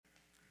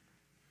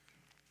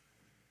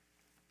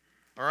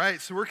All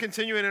right, so we're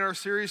continuing in our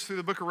series through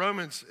the book of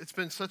Romans. It's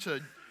been such a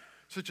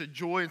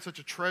joy and such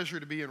a treasure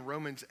to be in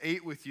Romans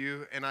 8 with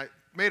you, and I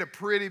made a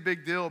pretty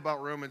big deal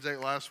about Romans 8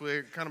 last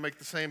week, kind of make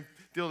the same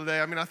deal today.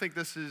 I mean, I think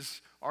this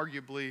is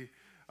arguably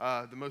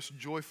the most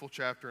joyful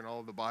chapter in all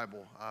of the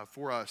Bible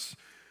for us.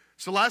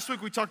 So last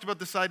week we talked about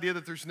this idea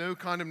that there's no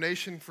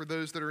condemnation for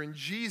those that are in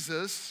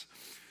Jesus.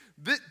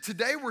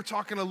 Today we're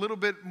talking a little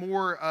bit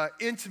more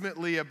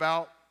intimately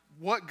about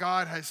what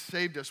God has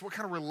saved us, what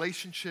kind of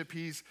relationship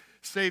He's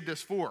saved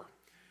us for.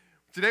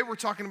 Today we're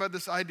talking about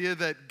this idea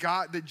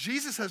that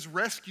Jesus has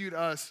rescued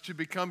us to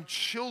become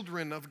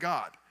children of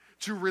God,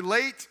 to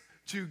relate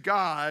to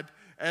God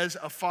as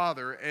a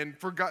father, and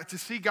for God to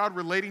see God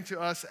relating to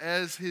us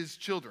as His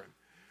children.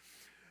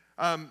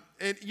 And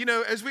you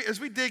know, as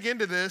we dig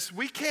into this,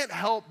 we can't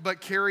help but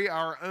carry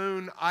our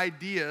own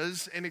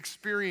ideas and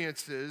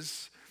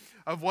experiences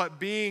of what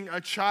being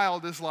a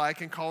child is like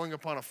and calling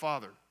upon a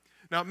father.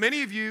 Now,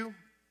 many of you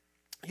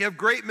have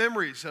great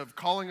memories of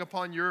calling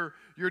upon your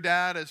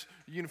dad as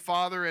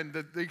father, and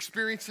the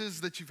experiences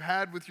that you've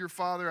had with your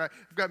father.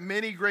 I've got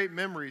many great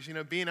memories,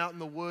 being out in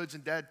the woods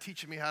and dad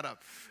teaching me how to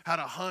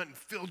hunt and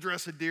field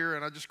dress a deer,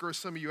 and I'll just gross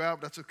some of you out,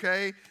 but that's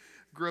okay.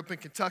 Grew up in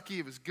Kentucky,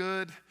 it was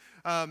good.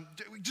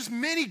 Just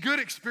many good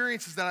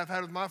experiences that I've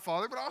had with my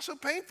father, but also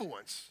painful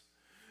ones.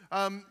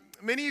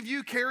 Many of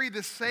you carry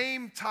the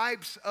same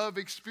types of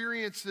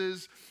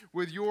experiences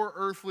with your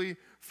earthly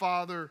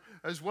father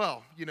as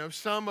well.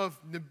 Some of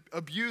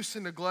abuse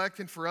and neglect,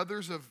 and for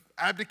others of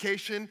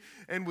abdication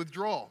and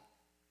withdrawal.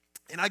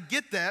 And I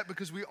get that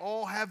because we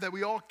all have that.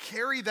 We all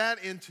carry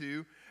that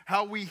into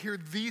how we hear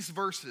these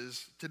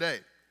verses today.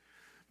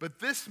 But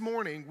this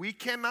morning, we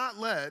cannot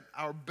let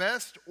our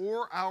best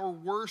or our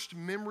worst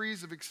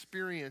memories of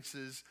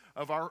experiences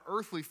of our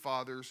earthly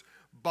fathers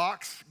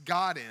box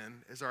God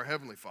in as our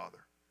heavenly Father.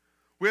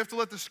 We have to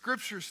let the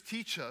scriptures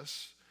teach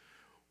us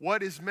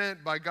what is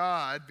meant by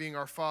God being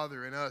our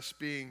Father and us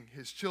being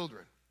His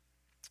children.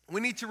 We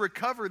need to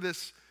recover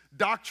this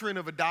doctrine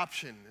of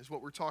adoption is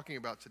what we're talking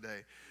about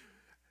today.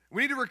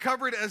 We need to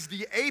recover it as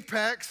the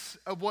apex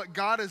of what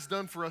God has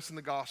done for us in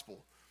the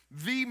gospel.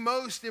 The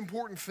most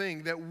important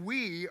thing, that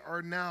we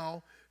are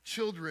now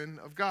children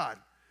of God.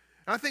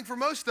 And I think for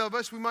most of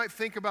us, we might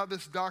think about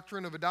this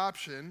doctrine of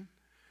adoption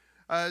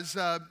as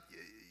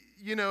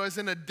as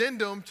an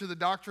addendum to the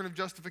doctrine of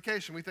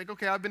justification. We think,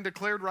 okay, I've been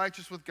declared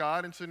righteous with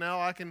God, and so now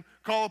I can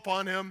call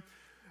upon Him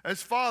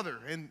as Father.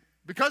 And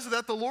because of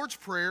that, the Lord's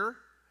Prayer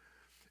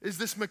is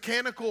this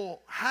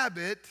mechanical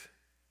habit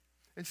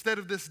instead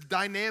of this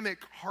dynamic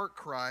heart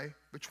cry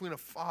between a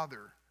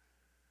father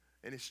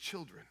and his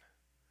children.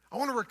 I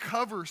want to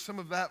recover some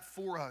of that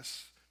for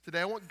us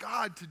today. I want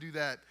God to do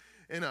that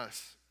in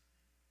us.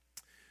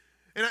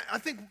 And I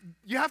think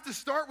you have to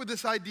start with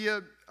this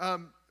idea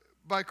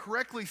by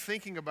correctly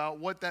thinking about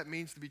what that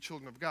means to be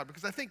children of God.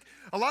 Because I think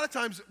a lot of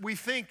times we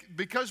think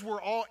because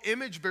we're all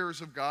image bearers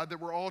of God that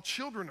we're all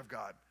children of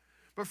God.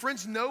 But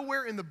friends,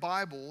 nowhere in the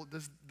Bible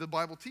does the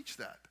Bible teach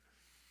that.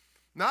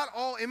 Not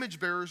all image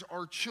bearers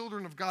are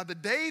children of God. The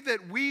day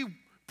that we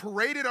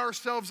paraded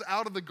ourselves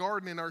out of the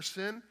garden in our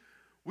sin,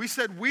 we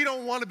said we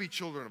don't want to be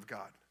children of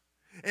God.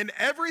 And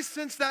ever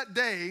since that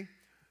day,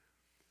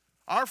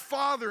 our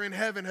Father in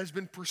heaven has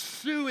been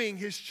pursuing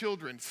His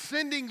children,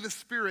 sending the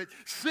Spirit,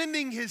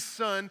 sending His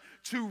Son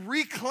to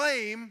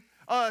reclaim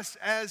us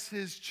as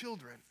His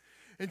children.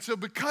 And so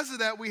because of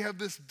that, we have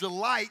this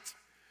delight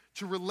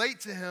to relate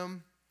to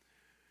Him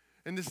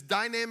in this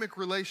dynamic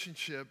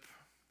relationship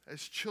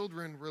as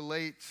children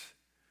relate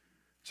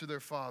to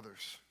their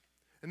fathers.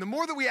 And the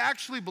more that we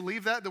actually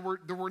believe that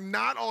we're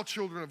not all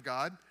children of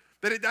God,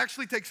 that it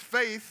actually takes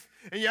faith,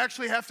 and you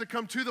actually have to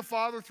come to the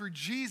Father through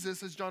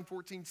Jesus, as John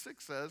 14:6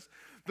 says,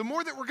 the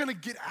more that we're going to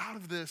get out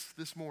of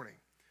this morning.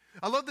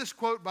 I love this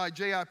quote by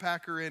J.I.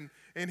 Packer in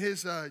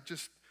his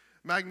just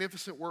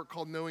magnificent work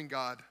called Knowing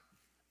God.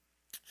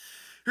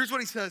 Here's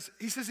what he says.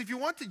 He says, if you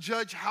want to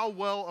judge how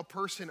well a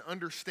person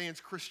understands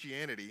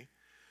Christianity,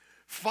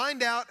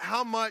 find out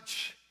how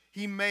much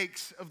he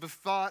makes of the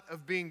thought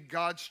of being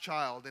God's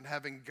child and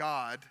having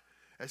God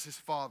as his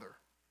father.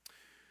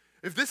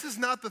 If this is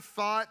not the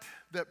thought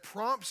that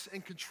prompts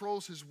and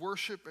controls his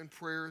worship and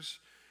prayers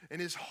and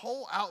his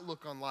whole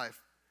outlook on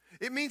life,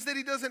 it means that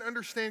he doesn't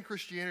understand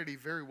Christianity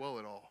very well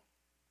at all.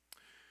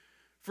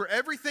 For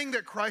everything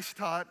that Christ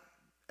taught,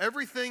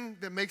 everything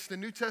that makes the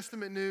New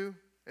Testament new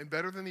and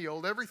better than the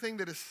Old, everything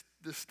that is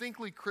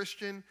distinctly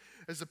Christian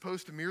as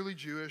opposed to merely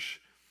Jewish,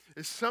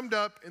 is summed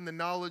up in the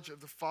knowledge of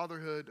the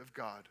fatherhood of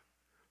God.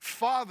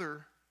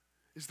 Father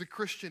is the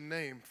Christian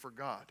name for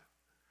God.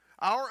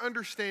 Our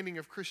understanding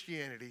of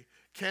Christianity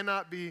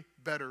cannot be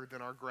better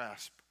than our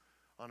grasp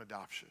on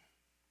adoption.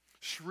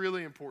 It's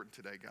really important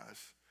today, guys.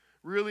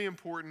 Really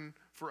important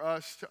for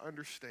us to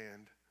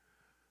understand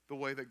the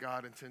way that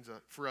God intends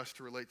for us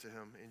to relate to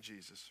Him in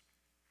Jesus.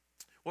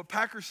 What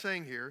Packer's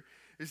saying here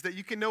is that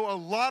you can know a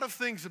lot of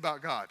things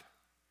about God,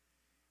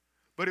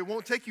 but it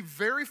won't take you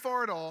very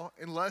far at all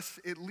unless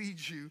it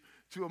leads you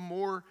to a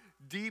more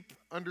deep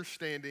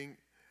understanding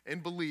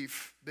and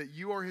belief that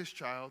you are his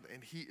child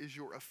and he is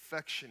your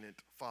affectionate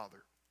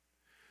father.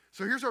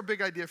 So here's our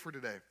big idea for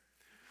today.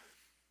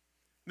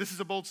 This is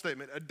a bold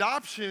statement.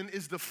 Adoption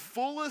is the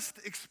fullest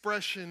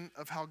expression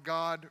of how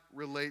God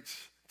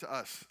relates to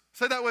us.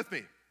 Say that with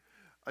me.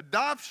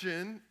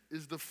 Adoption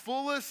is the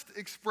fullest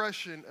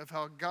expression of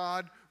how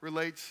God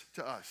relates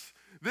to us.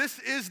 This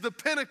is the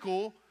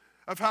pinnacle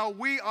of how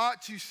we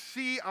ought to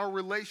see our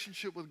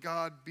relationship with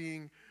God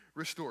being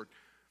restored.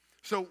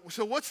 So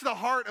what's the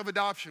heart of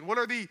adoption? What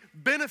are the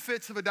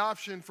benefits of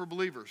adoption for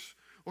believers?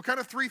 Well, kind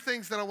of three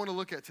things that I want to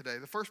look at today.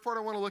 The first part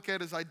I want to look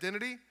at is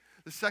identity.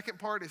 The second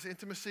part is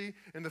intimacy.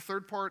 And the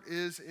third part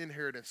is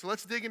inheritance. So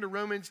let's dig into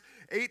Romans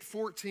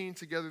 8:14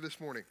 together this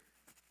morning.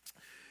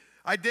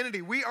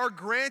 Identity. We are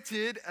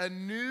granted a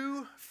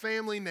new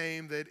family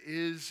name that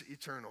is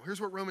eternal. Here's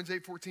what Romans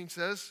 8:14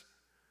 says.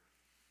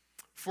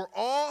 For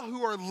all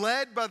who are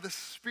led by the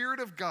Spirit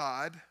of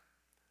God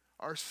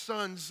are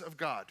sons of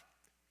God.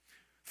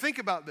 Think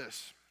about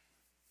this.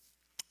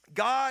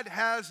 God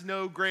has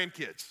no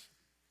grandkids.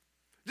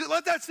 Just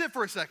let that sit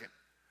for a second.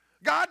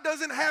 God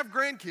doesn't have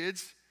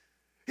grandkids.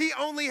 He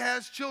only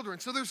has children.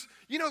 So there's,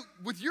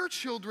 with your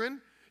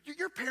children,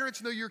 your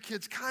parents know your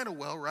kids kind of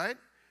well, right?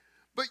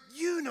 But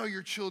you know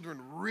your children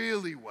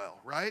really well,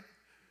 right?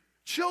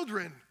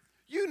 Children,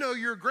 you know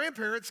your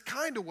grandparents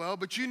kind of well,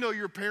 but you know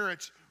your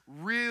parents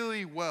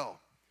really well.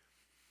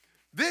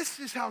 This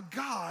is how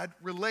God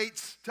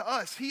relates to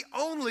us. He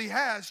only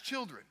has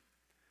children.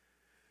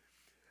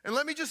 And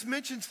let me just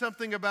mention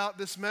something about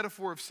this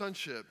metaphor of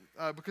sonship,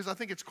 because I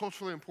think it's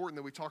culturally important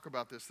that we talk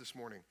about this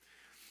morning.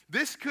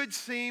 This could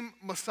seem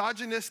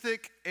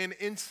misogynistic and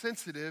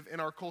insensitive in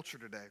our culture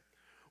today.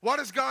 Why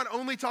does God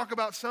only talk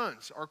about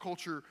sons? Our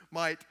culture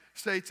might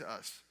say to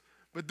us.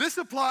 But this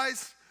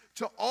applies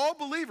to all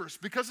believers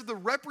because of the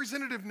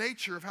representative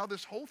nature of how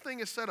this whole thing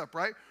is set up,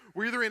 right?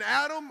 We're either in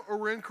Adam or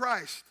we're in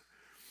Christ.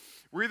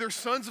 We're either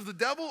sons of the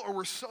devil or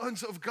we're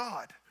sons of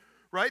God,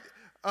 right?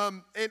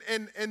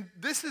 And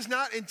this is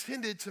not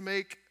intended to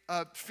make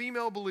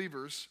female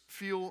believers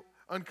feel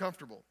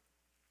uncomfortable.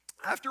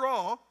 After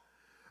all,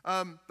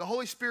 the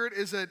Holy Spirit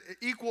is an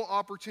equal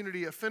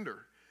opportunity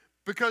offender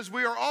because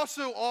we are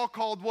also all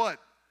called what?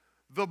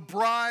 The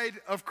bride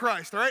of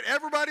Christ, all right?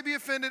 Everybody be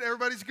offended,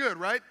 everybody's good,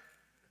 right?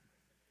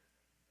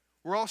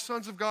 We're all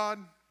sons of God.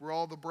 We're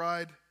all the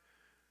bride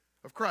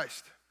of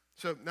Christ.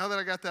 So now that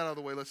I got that out of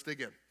the way, let's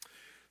dig in.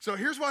 So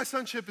here's why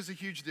sonship is a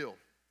huge deal.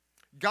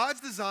 God's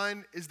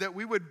design is that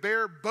we would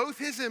bear both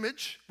his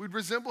image, we'd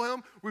resemble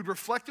him, we'd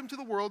reflect him to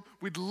the world,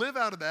 we'd live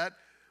out of that,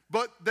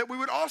 but that we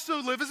would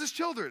also live as his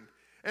children.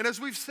 And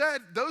as we've said,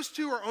 those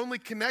two are only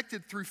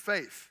connected through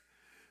faith.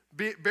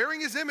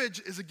 Bearing his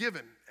image is a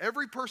given.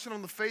 Every person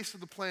on the face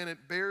of the planet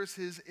bears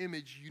his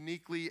image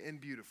uniquely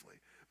and beautifully,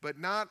 but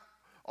not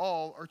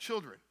all are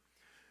children.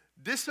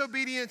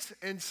 Disobedience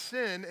and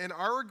sin and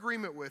our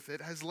agreement with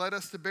it has led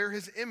us to bear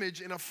his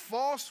image in a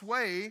false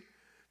way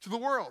to the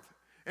world.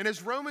 And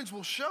as Romans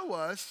will show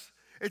us,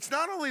 it's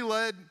not only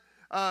led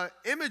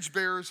image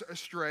bearers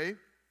astray,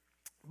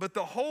 but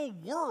the whole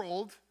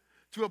world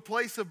to a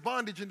place of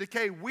bondage and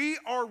decay. We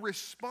are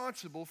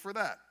responsible for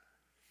that.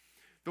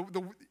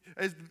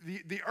 As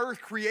the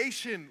earth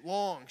creation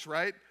longs,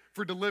 right,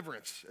 for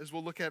deliverance, as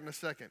we'll look at in a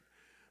second.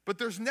 But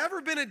there's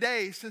never been a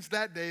day since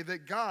that day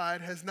that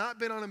God has not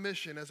been on a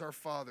mission as our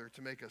Father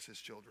to make us his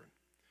children.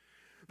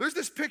 There's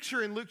this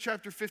picture in Luke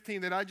chapter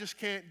 15 that I just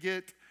can't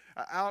get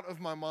out of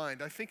my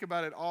mind. I think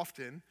about it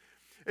often.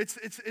 It's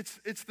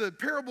the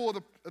parable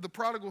of the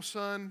prodigal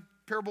son,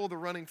 parable of the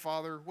running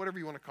father, whatever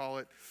you want to call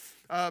it.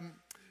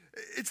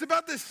 It's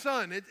about this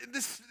son.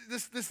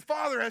 This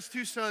father has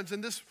two sons,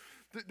 and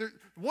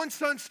one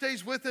son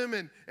stays with him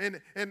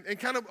and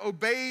kind of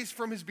obeys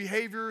from his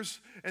behaviors,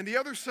 and the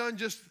other son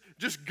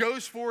just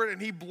goes for it,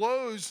 and he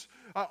blows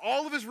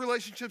all of his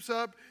relationships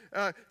up,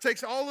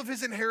 takes all of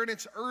his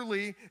inheritance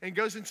early, and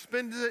goes and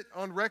spends it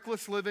on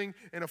reckless living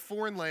in a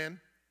foreign land.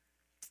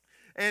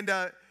 And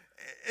the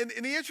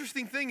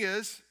interesting thing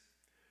is,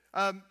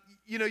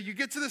 you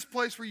get to this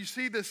place where you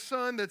see this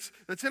son that's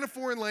in a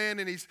foreign land,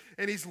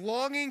 and he's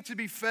longing to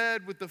be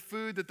fed with the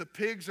food that the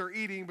pigs are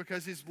eating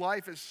because his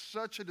life is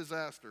such a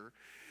disaster.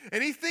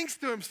 And he thinks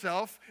to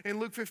himself in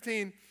Luke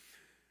 15,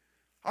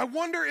 I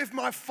wonder if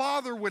my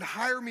father would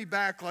hire me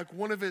back like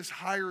one of his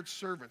hired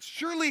servants.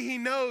 Surely he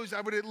knows I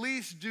would at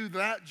least do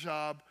that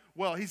job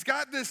well. He's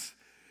got this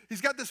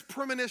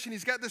premonition,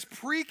 he's got this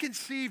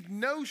preconceived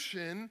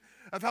notion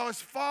of how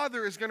his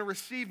father is going to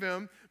receive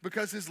him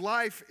because his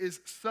life is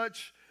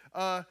such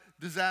a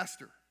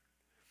disaster.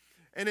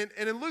 And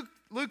in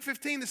Luke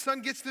 15, the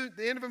son gets to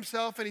the end of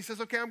himself and he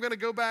says, okay, I'm going to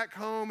go back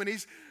home. And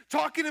he's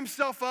talking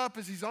himself up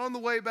as he's on the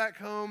way back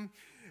home.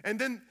 And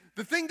then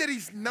the thing that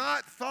he's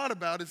not thought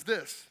about is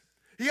this.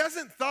 He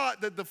hasn't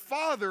thought that the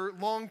father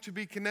longed to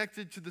be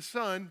connected to the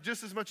son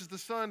just as much as the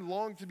son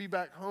longed to be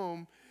back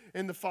home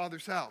in the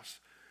father's house.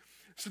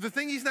 So the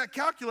thing he's not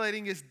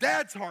calculating is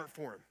dad's heart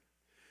for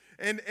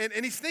him.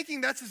 And he's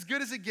thinking that's as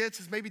good as it gets,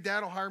 as maybe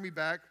dad will hire me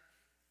back.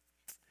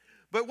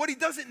 But what he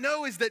doesn't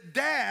know is that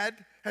dad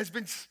has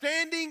been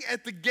standing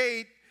at the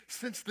gate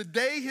since the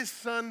day his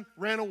son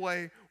ran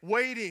away,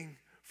 waiting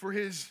for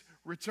his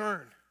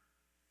return.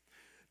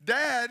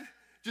 Dad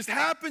just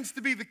happens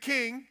to be the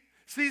king,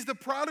 sees the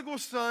prodigal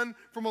son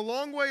from a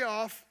long way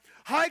off,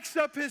 hikes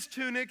up his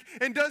tunic,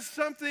 and does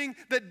something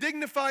that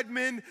dignified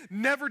men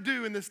never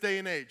do in this day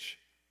and age.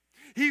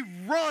 He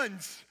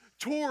runs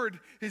toward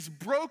his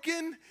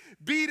broken,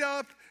 beat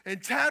up,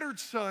 and tattered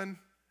son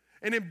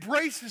and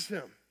embraces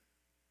him.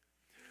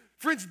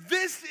 Friends,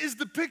 this is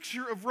the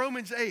picture of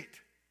Romans 8.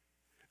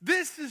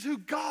 This is who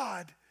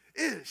God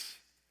is.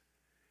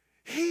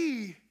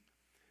 He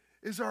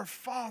is our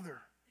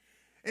Father.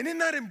 And in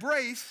that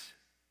embrace,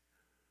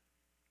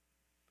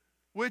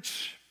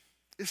 which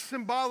is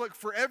symbolic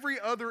for every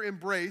other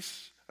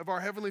embrace of our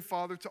Heavenly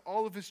Father to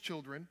all of his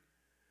children,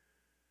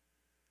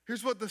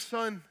 here's what the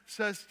son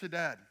says to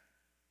dad.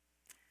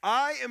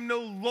 I am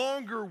no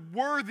longer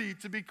worthy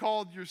to be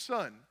called your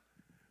son.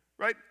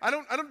 Right? I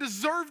don't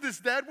deserve this,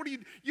 Dad.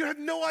 You have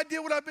no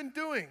idea what I've been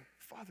doing.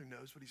 Father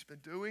knows what he's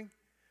been doing.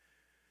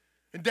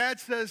 And Dad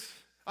says,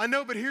 I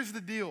know, but here's the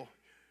deal.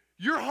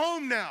 You're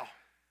home now,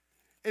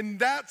 and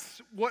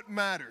that's what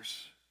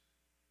matters.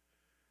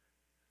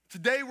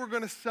 Today we're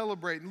going to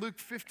celebrate. And Luke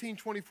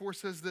 15:24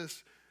 says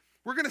this.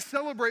 We're going to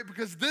celebrate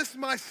because this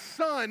my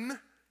son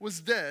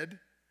was dead,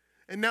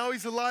 and now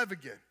he's alive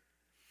again.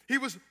 He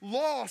was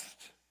lost,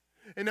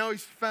 and now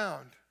he's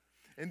found.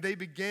 And they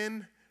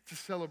begin to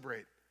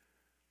celebrate.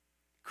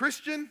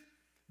 Christian,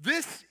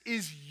 this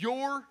is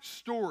your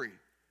story.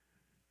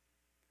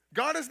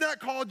 God has not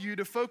called you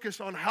to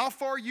focus on how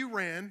far you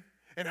ran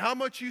and how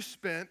much you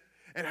spent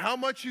and how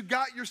much you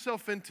got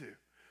yourself into.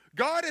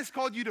 God has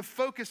called you to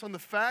focus on the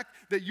fact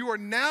that you are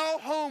now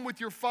home with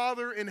your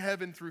Father in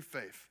heaven through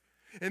faith.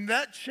 And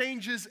that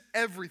changes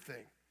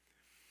everything.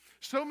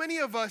 So many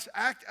of us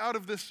act out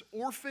of this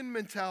orphan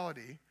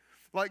mentality,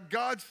 like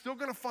God's still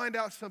going to find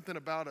out something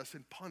about us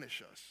and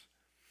punish us.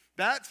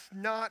 That's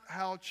not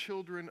how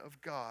children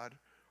of God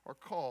are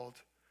called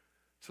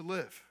to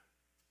live.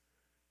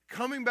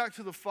 Coming back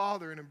to the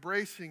Father and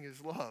embracing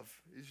his love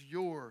is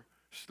your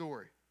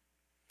story.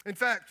 In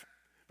fact,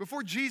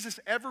 before Jesus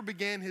ever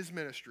began his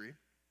ministry,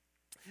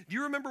 do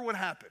you remember what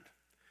happened?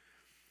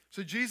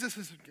 So Jesus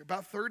is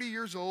about 30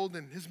 years old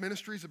and his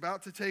ministry is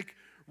about to take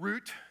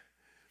root.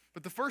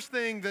 But the first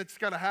thing that's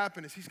got to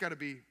happen is he's got to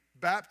be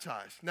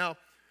baptized. Now,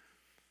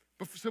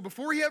 so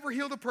before he ever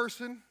healed a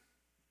person,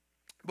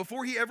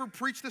 before he ever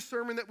preached the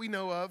sermon that we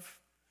know of,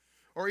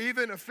 or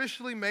even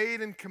officially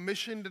made and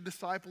commissioned a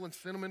disciple and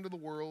sent him into the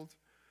world,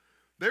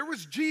 there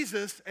was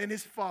Jesus and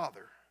his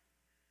Father.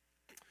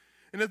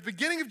 And at the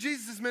beginning of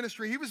Jesus'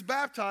 ministry, he was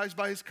baptized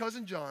by his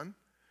cousin John,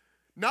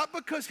 not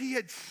because he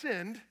had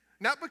sinned,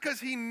 not because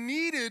he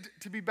needed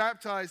to be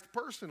baptized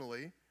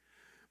personally,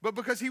 but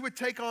because he would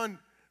take on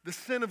the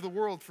sin of the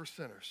world for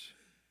sinners.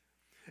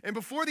 And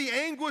before the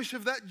anguish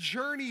of that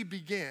journey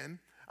began,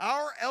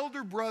 our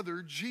elder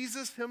brother,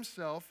 Jesus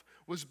himself,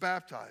 was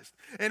baptized.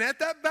 And at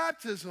that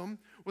baptism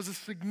was a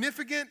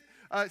significant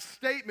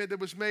statement that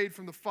was made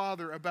from the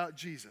Father about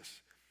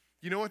Jesus.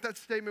 You know what that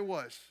statement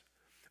was?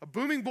 A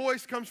booming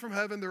voice comes from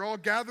heaven. They're all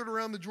gathered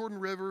around the Jordan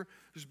River.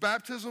 There's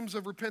baptisms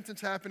of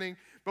repentance happening.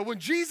 But when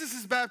Jesus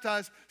is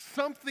baptized,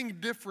 something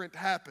different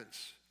happens.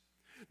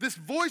 This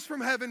voice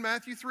from heaven,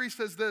 Matthew 3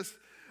 says this,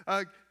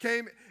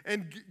 came,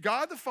 and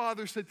God the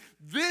Father said,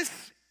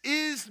 "This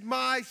is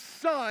my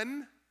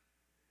Son,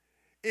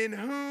 in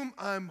whom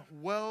I'm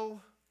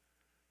well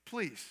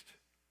pleased."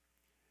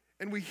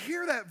 And we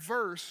hear that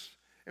verse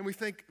and we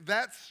think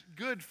that's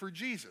good for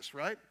Jesus,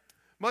 right?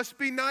 Must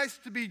be nice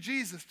to be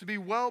Jesus, to be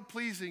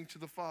well-pleasing to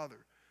the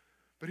Father.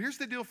 But here's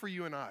the deal for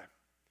you and I.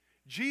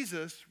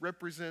 Jesus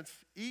represents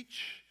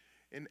each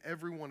and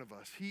every one of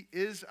us. He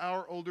is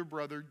our older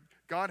brother.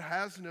 God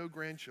has no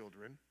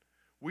grandchildren.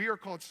 We are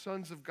called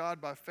sons of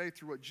God by faith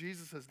through what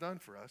Jesus has done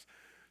for us.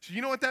 So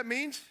you know what that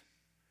means?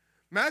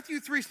 Matthew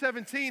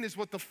 3:17 is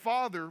what the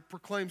Father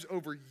proclaims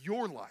over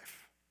your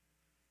life.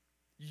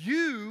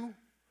 You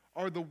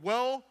are the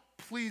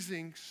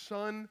well-pleasing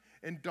son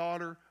and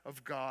daughter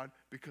of God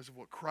because of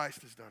what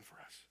Christ has done for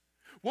us.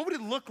 What would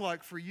it look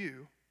like for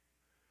you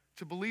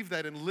to believe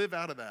that and live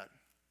out of that?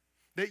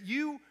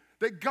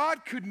 That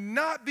God could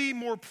not be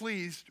more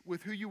pleased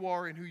with who you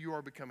are and who you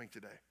are becoming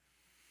today.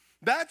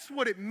 That's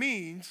what it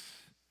means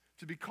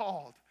to be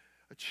called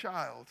a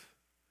child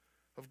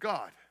of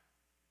God.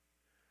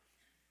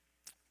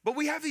 But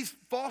we have these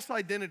false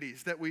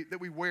identities that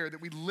we wear,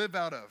 that we live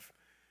out of.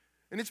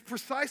 And it's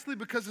precisely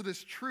because of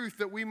this truth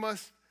that we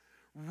must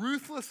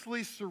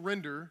ruthlessly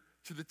surrender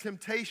to the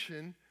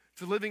temptation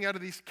to living out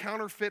of these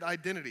counterfeit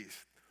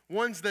identities,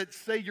 ones that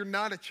say you're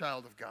not a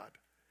child of God.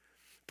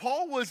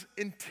 Paul was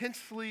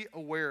intensely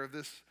aware of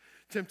this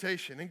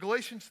temptation. In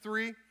Galatians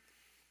 3,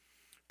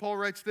 Paul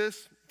writes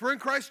this, "For in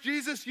Christ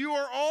Jesus you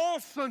are all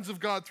sons of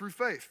God through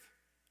faith.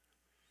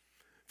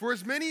 For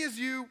as many as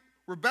you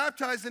were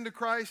baptized into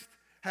Christ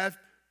have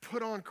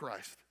put on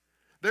Christ.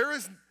 There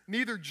is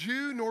neither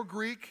Jew nor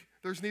Greek.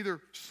 There's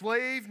neither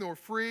slave nor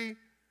free.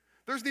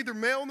 There's neither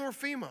male nor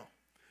female.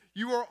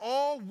 You are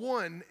all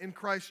one in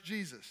Christ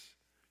Jesus.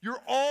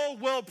 You're all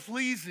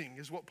well-pleasing,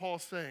 is what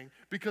Paul's saying,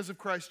 because of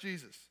Christ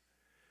Jesus.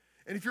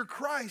 And if you're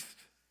Christ,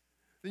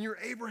 then you're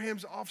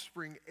Abraham's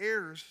offspring,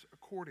 heirs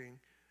according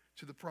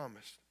to the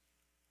promise.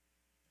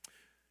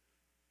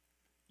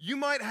 You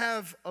might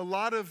have a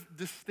lot of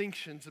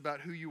distinctions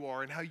about who you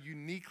are and how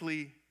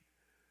uniquely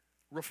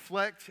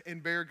reflect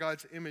and bear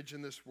God's image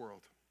in this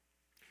world.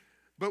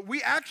 But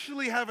we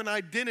actually have an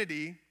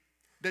identity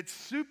that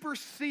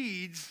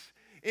supersedes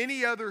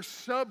any other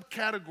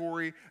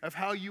subcategory of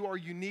how you are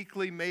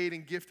uniquely made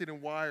and gifted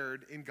and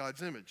wired in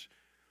God's image.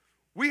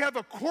 We have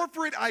a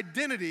corporate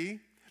identity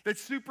that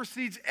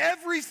supersedes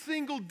every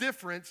single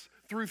difference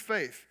through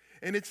faith,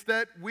 and it's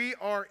that we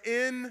are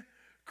in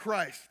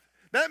Christ.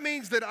 That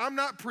means that I'm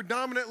not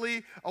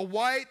predominantly a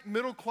white,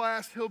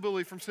 middle-class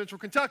hillbilly from central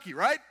Kentucky,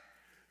 right?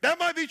 That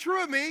might be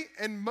true of me,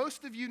 and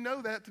most of you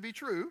know that to be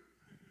true.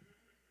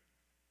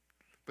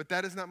 But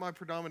that is not my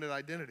predominant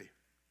identity.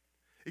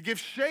 It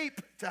gives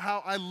shape to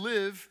how I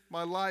live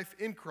my life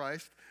in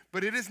Christ,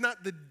 but it is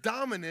not the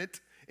dominant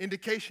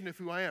indication of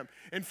who I am.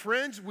 And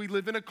friends, we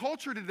live in a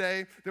culture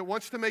today that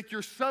wants to make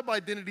your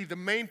sub-identity the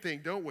main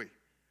thing, don't we?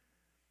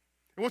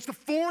 It wants to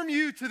form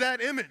you to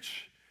that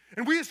image.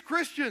 And we as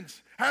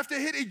Christians have to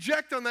hit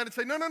eject on that and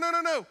say,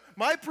 no.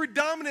 My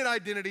predominant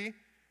identity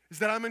is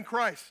that I'm in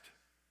Christ.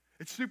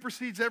 It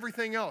supersedes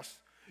everything else.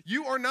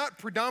 You are not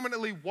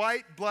predominantly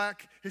white,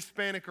 black,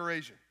 Hispanic, or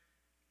Asian.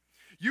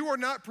 You are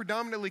not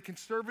predominantly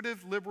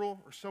conservative,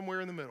 liberal, or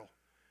somewhere in the middle.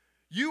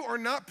 You are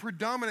not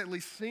predominantly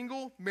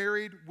single,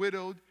 married,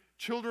 widowed,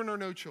 children, or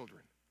no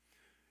children.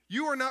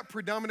 You are not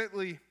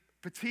predominantly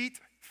petite,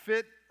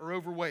 fit, or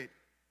overweight.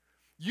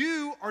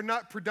 You are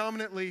not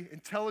predominantly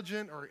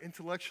intelligent or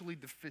intellectually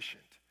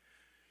deficient.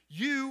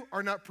 You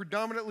are not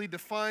predominantly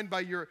defined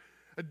by your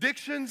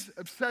addictions,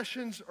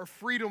 obsessions, or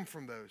freedom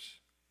from those.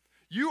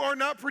 You are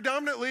not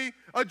predominantly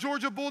a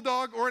Georgia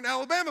Bulldog or an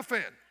Alabama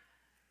fan.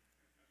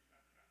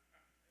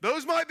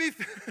 Those might be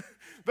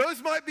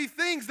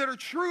things that are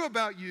true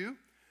about you,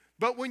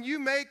 but when you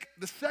make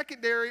the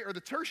secondary or the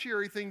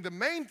tertiary thing the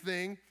main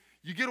thing,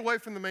 you get away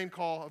from the main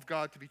call of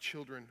God to be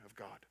children of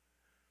God.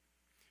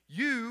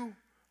 You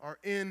are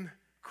in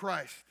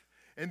Christ.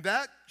 And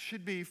that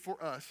should be,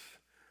 for us,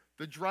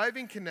 the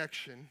driving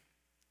connection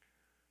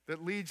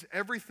that leads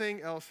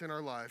everything else in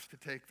our lives to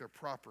take their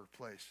proper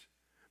place.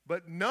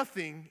 But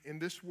nothing in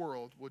this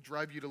world will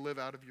drive you to live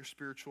out of your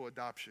spiritual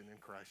adoption in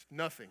Christ.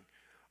 Nothing.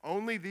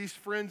 Only these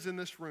friends in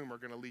this room are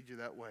going to lead you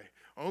that way.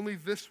 Only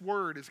this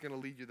word is going to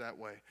lead you that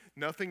way.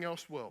 Nothing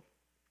else will.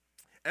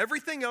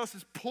 Everything else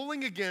is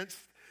pulling against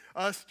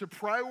us to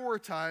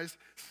prioritize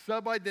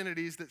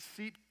sub-identities that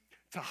seek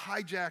to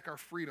hijack our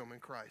freedom in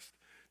Christ,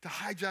 to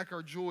hijack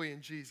our joy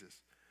in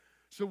Jesus.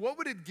 So what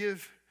would it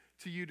give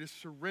to you to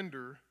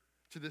surrender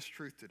to this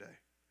truth today?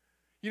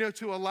 You know,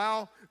 to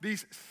allow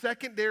these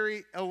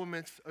secondary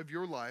elements of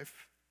your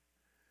life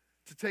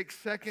to take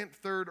second,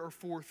 third, or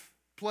fourth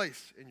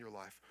place in your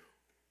life.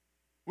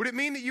 Would it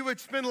mean that you would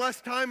spend less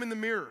time in the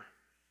mirror?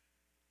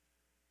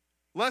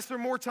 Less or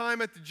more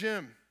time at the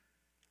gym?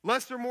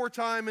 Less or more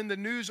time in the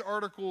news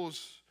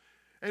articles?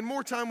 And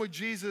more time with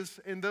Jesus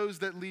and those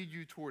that lead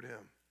you toward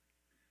him?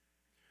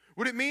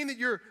 Would it mean that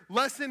you're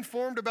less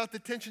informed about the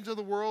tensions of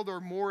the world or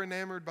more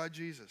enamored by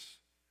Jesus?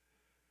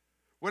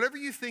 Whatever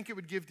you think it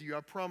would give to you, I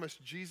promise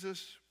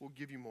Jesus will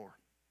give you more.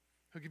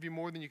 He'll give you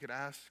more than you could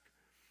ask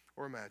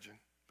or imagine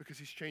because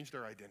he's changed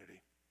our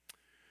identity.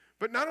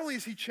 But not only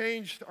has he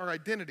changed our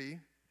identity,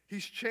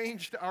 he's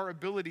changed our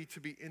ability to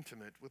be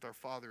intimate with our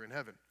Father in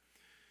heaven.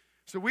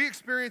 So we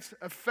experience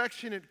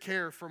affectionate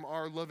care from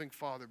our loving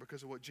Father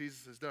because of what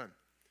Jesus has done.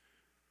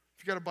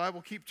 If you got a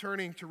Bible, keep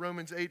turning to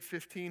Romans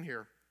 8:15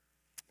 here.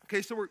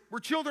 Okay, so we're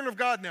children of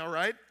God now,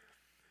 right?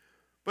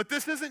 But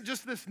this isn't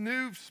just this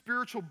new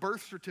spiritual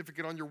birth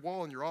certificate on your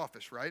wall in your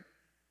office, right?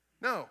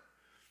 No.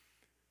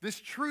 This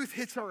truth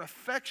hits our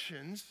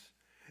affections,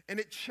 and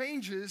it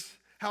changes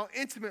how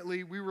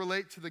intimately we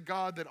relate to the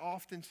God that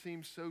often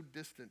seems so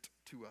distant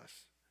to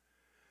us.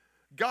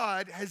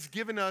 God has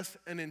given us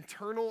an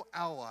internal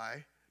ally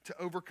to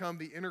overcome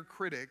the inner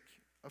critic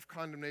of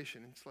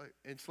condemnation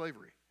and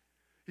slavery.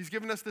 He's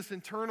given us this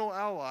internal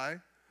ally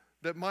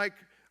that Mike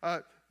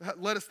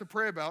led us to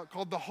pray about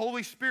called the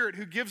Holy Spirit,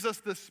 who gives us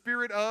the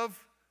spirit of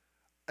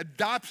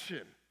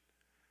adoption.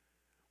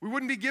 We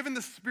wouldn't be given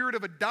the spirit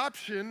of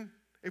adoption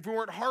if we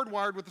weren't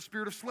hardwired with the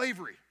spirit of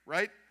slavery,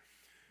 right?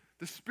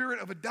 The spirit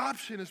of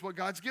adoption is what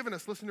God's given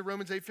us. Listen to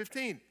Romans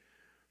 8:15.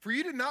 For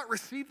you did not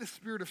receive the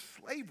spirit of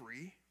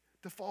slavery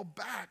to fall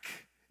back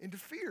into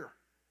fear,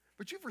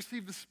 but you've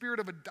received the spirit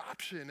of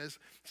adoption as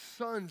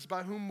sons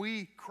by whom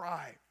we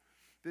cry.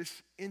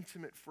 This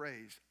intimate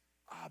phrase,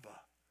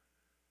 Abba,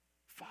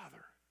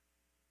 Father.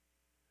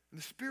 And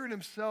the Spirit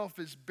himself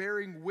is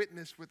bearing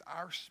witness with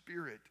our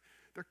spirit.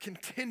 They're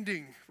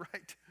contending,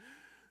 right,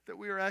 that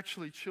we are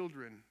actually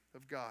children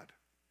of God.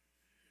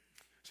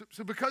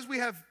 So because we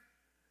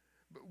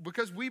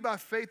by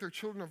faith are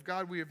children of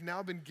God, we have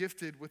now been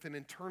gifted with an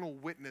internal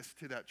witness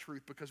to that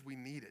truth because we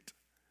need it.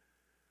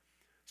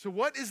 So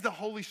what is the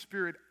Holy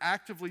Spirit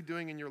actively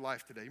doing in your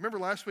life today? Remember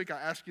last week I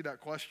asked you that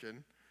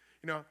question.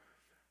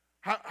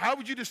 How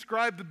would you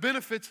describe the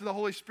benefits of the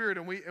Holy Spirit?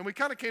 And we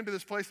kind of came to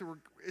this place that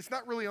it's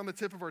not really on the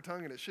tip of our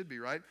tongue, and it should be,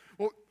 right?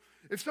 Well,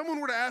 if someone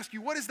were to ask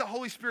you, what is the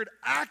Holy Spirit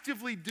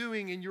actively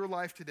doing in your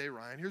life today,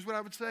 Ryan? Here's what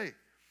I would say.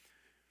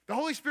 The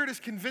Holy Spirit is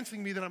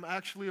convincing me that I'm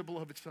actually a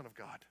beloved son of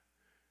God.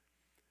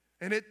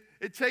 And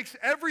it takes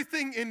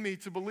everything in me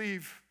to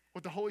believe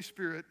what the Holy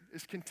Spirit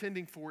is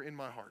contending for in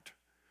my heart.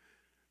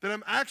 That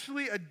I'm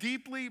actually a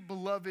deeply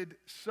beloved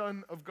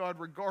son of God,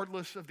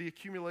 regardless of the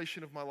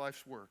accumulation of my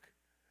life's work.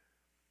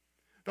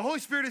 The Holy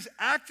Spirit is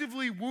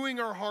actively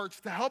wooing our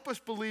hearts to help us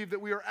believe that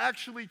we are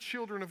actually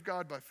children of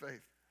God by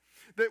faith.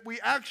 That we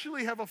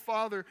actually have a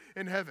Father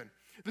in heaven.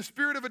 The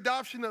spirit of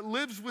adoption that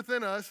lives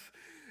within us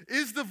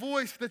is the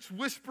voice that's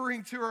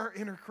whispering to our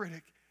inner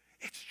critic,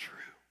 it's true.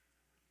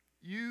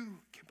 You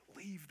can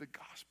believe the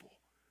gospel.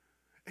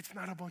 It's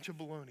not a bunch of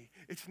baloney.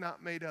 It's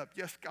not made up.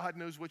 Yes, God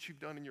knows what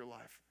you've done in your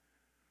life.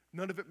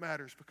 None of it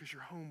matters because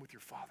you're home with your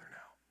Father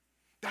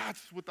now.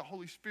 That's what the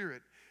Holy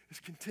Spirit is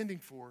contending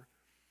for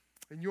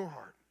in your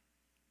heart.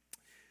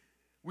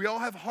 We all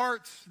have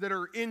hearts that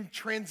are in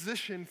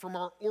transition from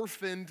our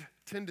orphaned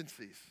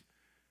tendencies.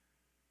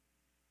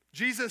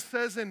 Jesus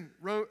says in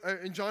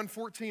John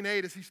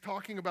 14:8, as he's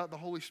talking about the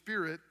Holy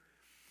Spirit,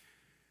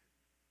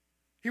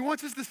 he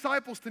wants his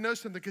disciples to know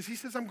something because he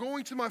says, I'm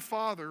going to my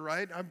Father,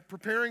 right? I'm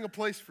preparing a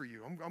place for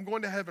you. I'm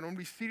going to heaven. I'm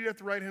going to be seated at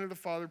the right hand of the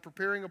Father,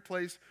 preparing a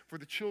place for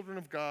the children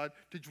of God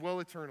to dwell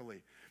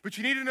eternally. But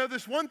you need to know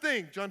this one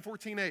thing, John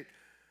 14:8.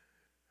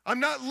 I'm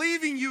not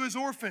leaving you as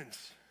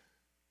orphans.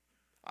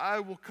 I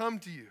will come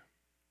to you.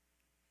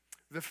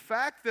 The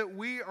fact that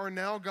we are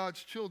now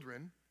God's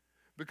children,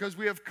 because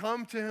we have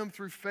come to him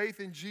through faith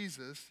in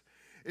Jesus,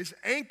 is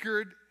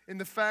anchored in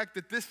the fact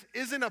that this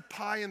isn't a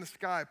pie in the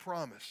sky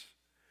promise.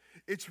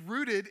 It's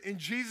rooted in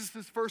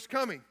Jesus' first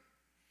coming.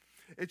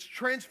 It's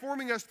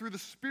transforming us through the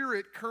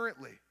Spirit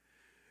currently.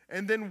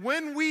 And then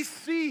when we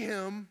see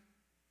him,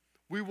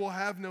 we will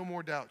have no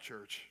more doubt,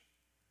 church.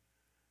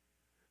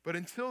 But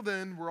until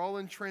then, we're all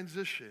in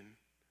transition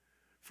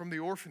from the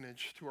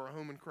orphanage to our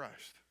home in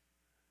Christ.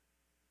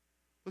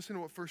 Listen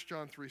to what 1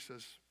 John 3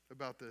 says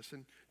about this.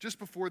 And just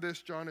before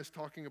this, John is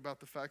talking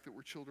about the fact that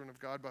we're children of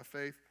God by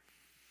faith.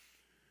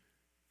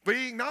 But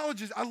he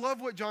acknowledges, I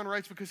love what John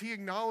writes because he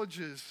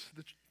acknowledges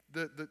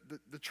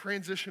the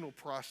transitional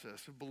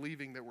process of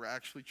believing that we're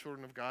actually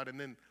children of God and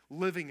then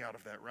living out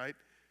of that, right?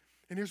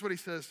 And here's what he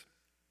says.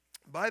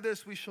 By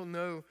this we shall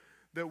know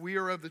that we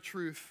are of the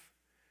truth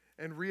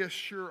and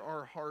reassure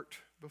our heart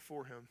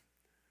before him.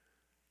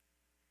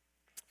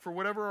 For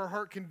whatever our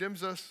heart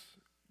condemns us,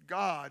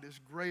 God is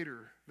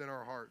greater than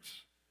our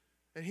hearts,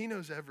 and he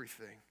knows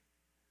everything.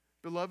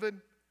 Beloved,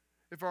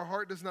 if our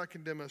heart does not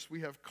condemn us,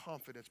 we have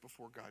confidence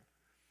before God.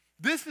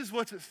 This is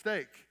what's at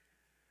stake.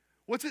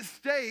 What's at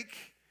stake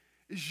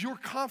is your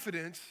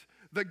confidence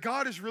that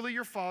God is really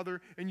your Father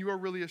and you are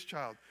really his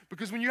child.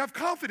 Because when you have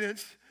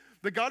confidence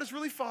that God is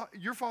really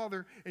your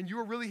Father and you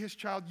are really his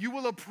child, you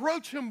will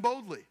approach him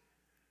boldly.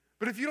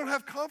 But if you don't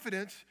have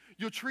confidence,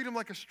 you'll treat him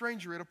like a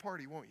stranger at a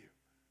party, won't you?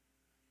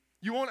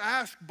 You won't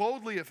ask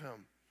boldly of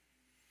him.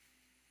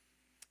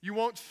 You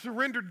won't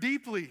surrender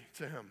deeply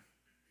to him.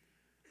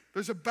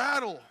 There's a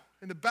battle,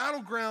 and the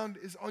battleground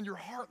is on your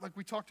heart like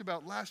we talked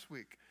about last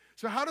week.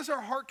 So how does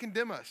our heart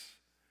condemn us?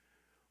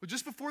 Well,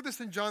 just before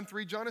this in John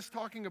 3, John is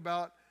talking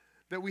about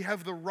that we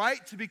have the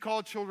right to be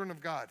called children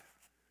of God.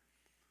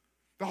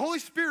 The Holy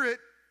Spirit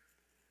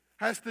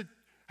has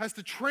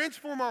to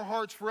transform our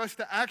hearts for us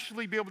to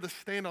actually be able to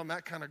stand on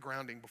that kind of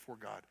grounding before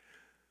God.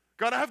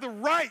 God, I have the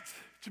right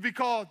to be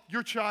called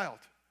your child.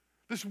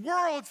 This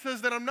world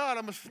says that I'm not.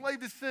 I'm a slave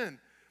to sin.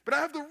 But I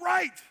have the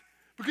right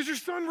because your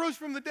son rose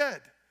from the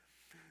dead.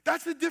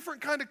 That's a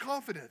different kind of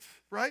confidence,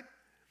 right?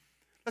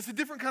 That's a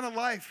different kind of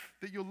life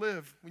that you'll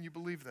live when you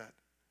believe that.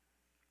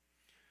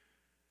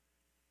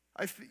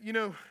 I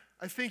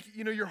think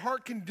your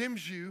heart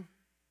condemns you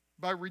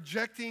by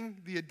rejecting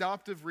the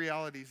adoptive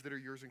realities that are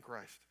yours in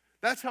Christ.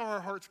 That's how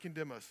our hearts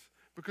condemn us,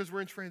 because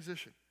we're in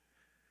transition.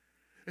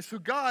 And so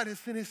God has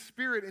sent his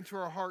Spirit into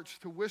our hearts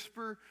to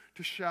whisper,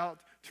 to shout,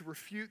 to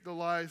refute the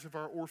lies of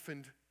our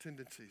orphaned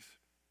tendencies.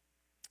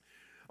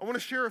 I want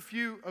to share a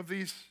few of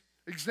these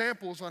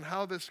examples on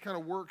how this kind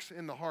of works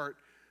in the heart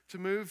to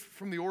move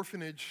from the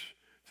orphanage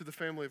to the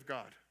family of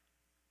God.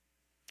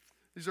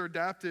 These are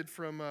adapted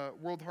from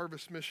World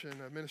Harvest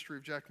Mission, a ministry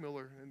of Jack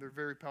Miller, and they're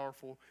very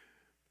powerful.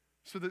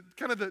 So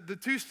the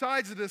two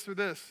sides of this are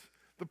this.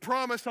 The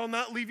promise, I'll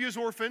not leave you as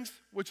orphans,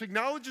 which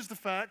acknowledges the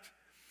fact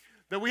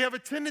that we have a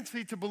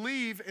tendency to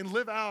believe and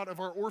live out of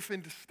our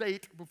orphaned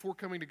state before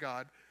coming to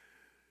God.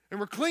 And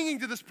we're clinging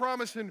to this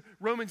promise in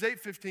Romans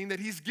 8:15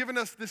 that he's given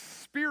us this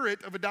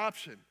spirit of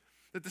adoption,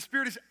 that the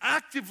Spirit is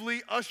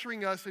actively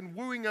ushering us and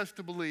wooing us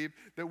to believe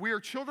that we are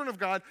children of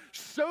God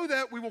so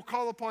that we will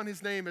call upon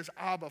his name as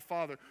Abba,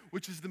 Father,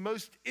 which is the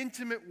most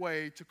intimate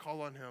way to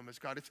call on him as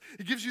God.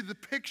 It gives you the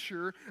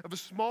picture of a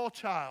small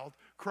child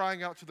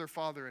crying out to their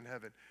Father in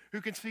heaven who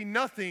can see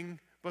nothing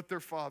but their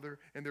Father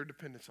and their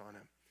dependence on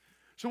him.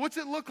 So what's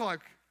it look like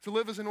to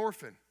live as an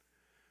orphan?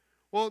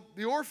 Well,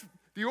 the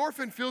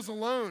orphan feels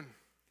alone,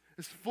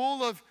 is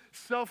full of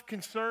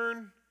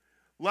self-concern,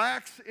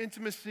 lacks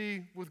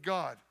intimacy with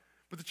God.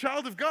 But the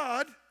child of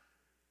God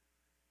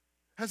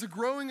has a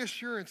growing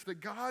assurance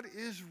that God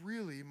is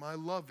really my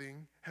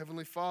loving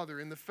Heavenly Father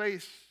in the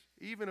face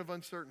even of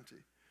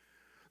uncertainty.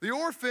 The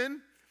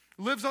orphan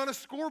lives on a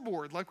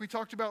scoreboard like we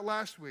talked about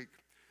last week.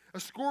 A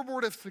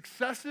scoreboard of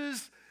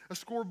successes, a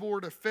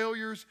scoreboard of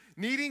failures,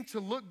 needing to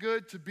look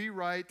good to be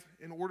right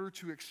in order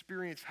to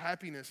experience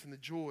happiness and the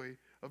joy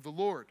of the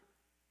Lord.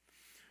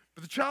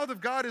 But the child of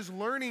God is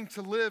learning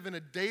to live in a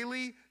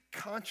daily,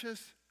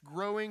 conscious,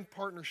 growing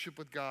partnership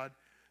with God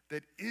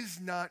that is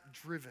not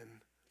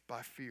driven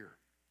by fear.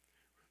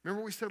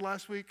 Remember what we said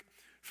last week?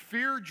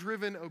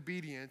 Fear-driven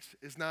obedience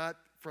is not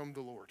from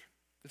the Lord.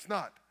 It's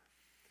not.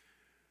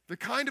 The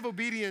kind of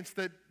obedience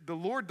that the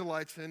Lord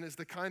delights in is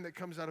the kind that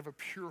comes out of a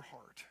pure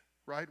heart,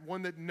 right?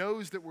 One that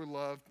knows that we're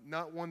loved,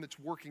 not one that's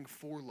working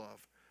for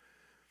love.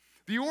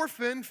 The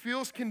orphan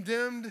feels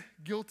condemned,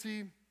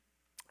 guilty,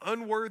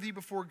 unworthy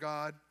before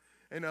God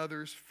and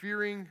others,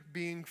 fearing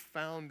being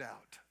found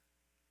out.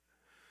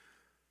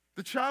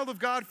 The child of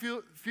God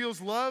feels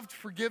loved,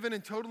 forgiven,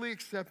 and totally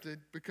accepted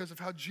because of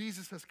how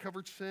Jesus has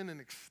covered sin and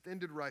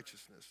extended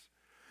righteousness.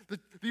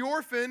 The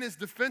orphan is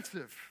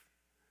defensive,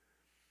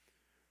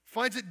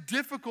 finds it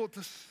difficult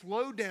to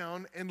slow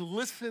down and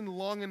listen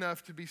long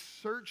enough to be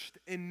searched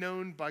and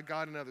known by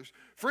God and others.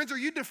 Friends, are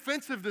you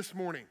defensive this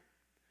morning?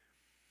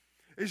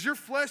 Is your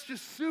flesh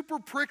just super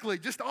prickly,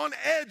 just on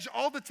edge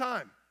all the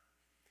time?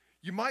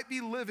 You might be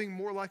living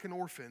more like an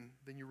orphan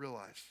than you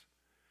realize,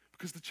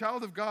 because the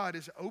child of God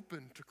is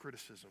open to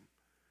criticism,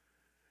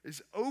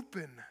 is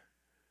open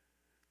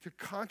to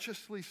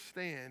consciously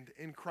stand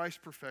in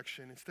Christ's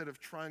perfection instead of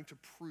trying to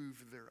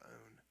prove their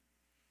own.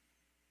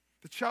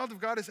 The child of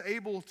God is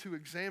able to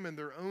examine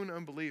their own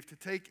unbelief, to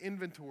take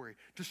inventory,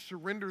 to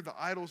surrender the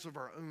idols of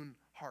our own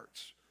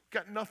hearts.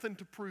 We've got nothing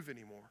to prove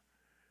anymore.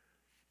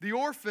 The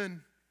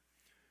orphan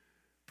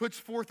puts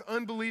forth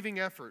unbelieving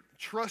effort,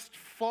 trusts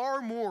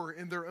far more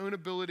in their own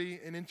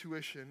ability and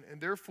intuition, and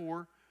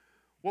therefore,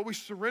 what we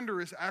surrender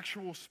is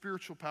actual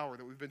spiritual power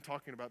that we've been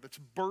talking about, that's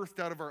birthed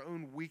out of our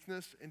own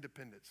weakness and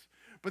dependence.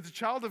 But the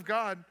child of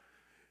God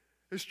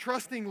is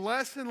trusting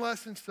less and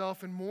less in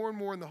self and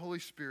more in the Holy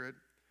Spirit,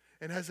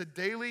 and has a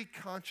daily,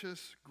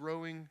 conscious,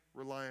 growing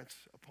reliance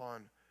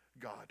upon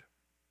God.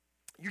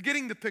 You're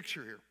getting the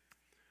picture here.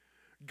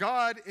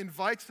 God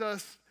invites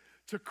us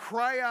to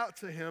cry out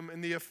to him in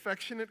the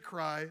affectionate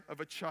cry of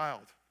a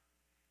child.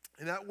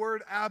 And that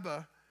word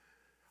Abba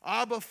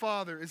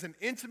Father, is an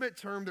intimate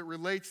term that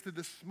relates to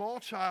this small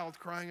child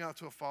crying out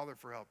to a father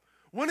for help.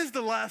 When is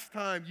the last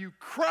time you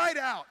cried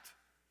out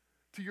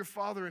to your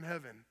Father in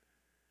heaven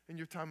in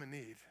your time of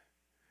need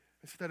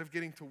instead of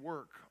getting to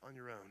work on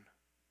your own?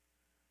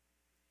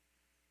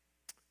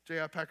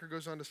 J.I. Packer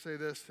goes on to say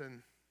this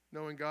in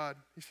Knowing God.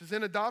 He says,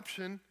 in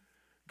adoption,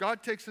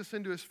 God takes us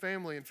into his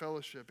family and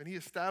fellowship, and he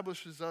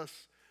establishes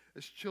us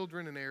as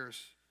children and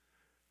heirs.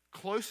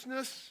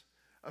 Closeness,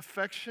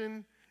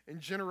 affection,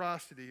 and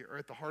generosity are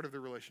at the heart of the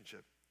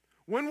relationship.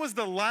 When was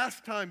the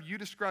last time you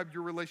described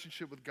your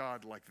relationship with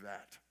God like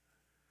that?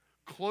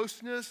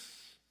 Closeness,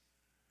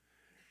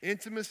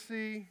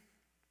 intimacy,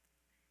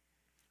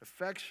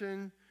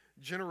 affection,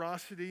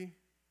 generosity.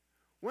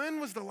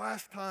 When was the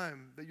last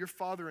time that your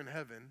Father in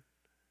heaven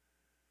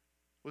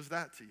was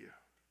that to you?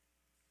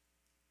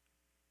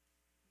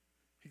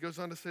 He goes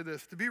on to say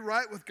this, to be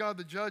right with God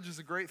the judge is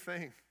a great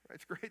thing.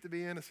 It's great to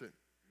be innocent.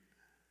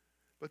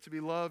 But to be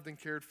loved and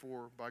cared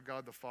for by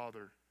God the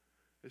Father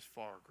is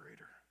far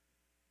greater.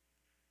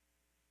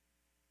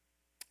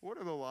 What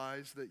are the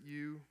lies that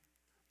you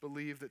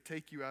believe that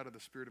take you out of the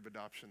spirit of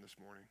adoption this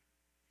morning?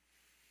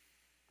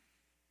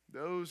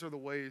 Those are the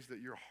ways that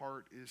your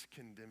heart is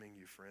condemning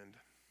you, friend.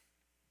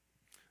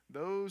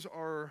 Those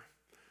are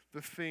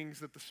the things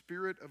that the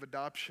spirit of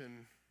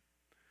adoption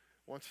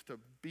wants to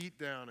beat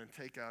down and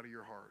take out of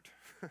your heart.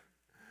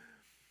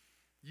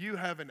 You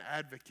have an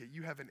advocate,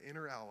 you have an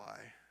inner ally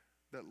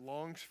that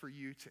longs for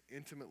you to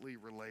intimately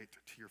relate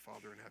to your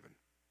Father in heaven.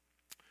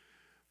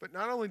 But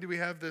not only do we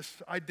have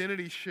this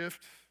identity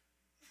shift,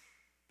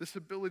 this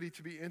ability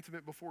to be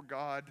intimate before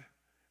God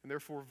and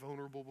therefore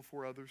vulnerable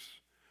before others,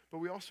 but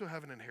we also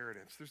have an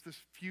inheritance. There's this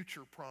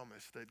future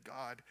promise that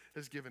God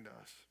has given to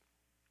us.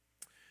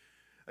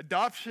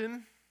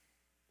 Adoption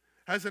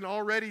has an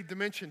already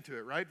dimension to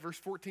it, right? Verse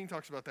 14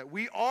 talks about that.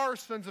 We are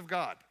sons of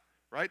God,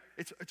 right?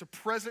 It's a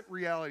present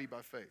reality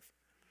by faith.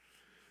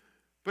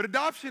 But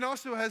adoption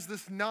also has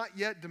this not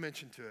yet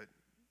dimension to it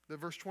that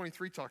verse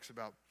 23 talks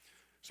about.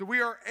 So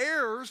we are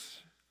heirs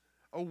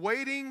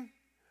awaiting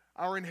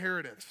our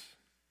inheritance.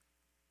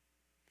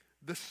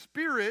 The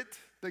spirit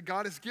that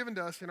God has given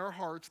to us in our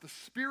hearts, the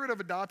spirit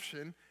of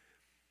adoption,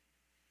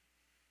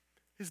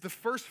 is the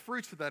first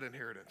fruits of that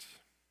inheritance.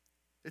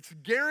 It's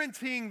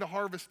guaranteeing the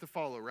harvest to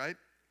follow, right?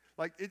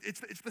 Like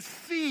it's the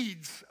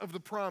seeds of the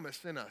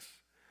promise in us.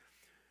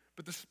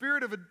 But the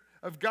Spirit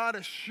of God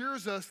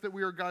assures us that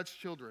we are God's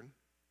children.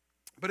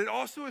 But it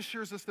also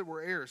assures us that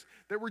we're heirs,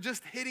 that we're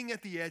just hitting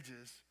at the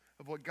edges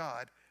of what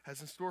God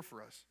has in store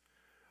for us.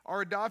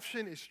 Our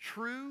adoption is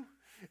true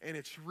and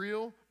it's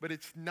real, but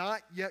it's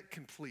not yet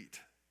complete.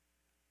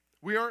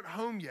 We aren't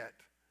home yet.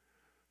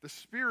 The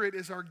Spirit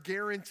is our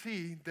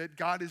guarantee that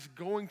God is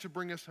going to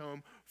bring us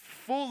home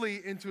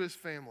fully into his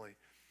family.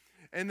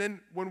 And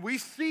then when we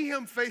see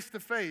him face to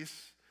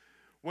face,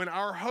 when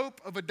our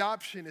hope of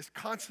adoption is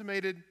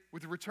consummated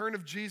with the return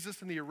of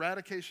Jesus and the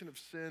eradication of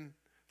sin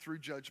through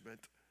judgment,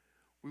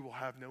 we will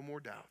have no more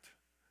doubt.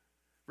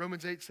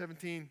 Romans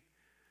 8:17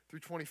 through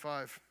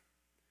 25.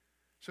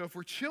 So if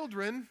we're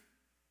children,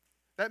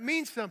 that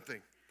means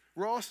something.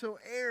 We're also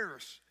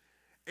heirs.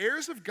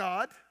 Heirs of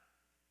God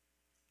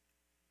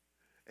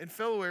and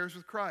fellow heirs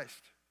with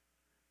Christ,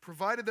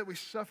 provided that we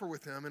suffer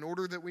with him in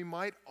order that we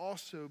might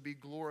also be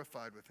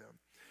glorified with him.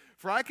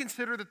 For I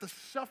consider that the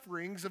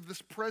sufferings of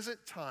this present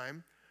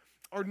time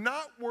are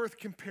not worth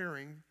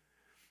comparing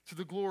to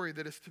the glory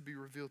that is to be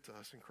revealed to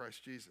us in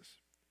Christ Jesus.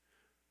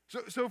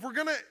 So if we're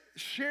going to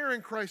share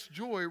in Christ's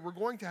joy, we're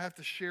going to have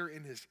to share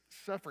in his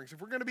sufferings.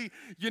 If we're going to be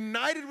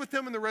united with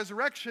him in the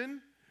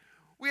resurrection,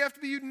 we have to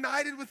be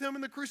united with him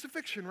in the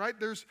crucifixion, right?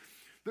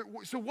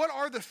 So what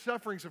are the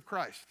sufferings of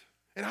Christ?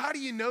 And how do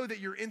you know that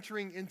you're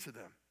entering into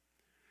them?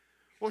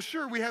 Well,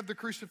 sure, we have the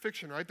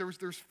crucifixion, right?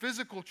 There's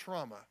physical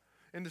trauma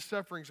in the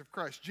sufferings of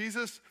Christ.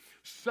 Jesus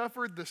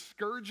suffered the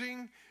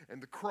scourging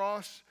and the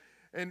cross,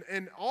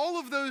 and all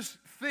of those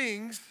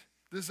things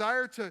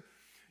desire to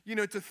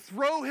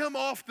throw him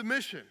off the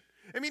mission.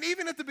 I mean,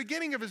 even at the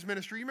beginning of his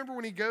ministry, you remember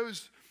when he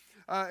goes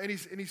and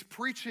he's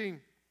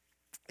preaching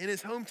in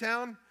his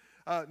hometown,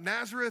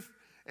 Nazareth,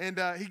 and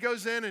he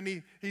goes in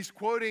and he's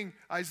quoting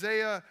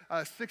Isaiah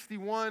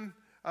 61,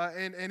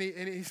 and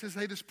he says,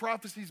 hey, this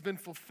prophecy's been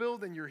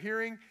fulfilled in your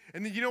hearing.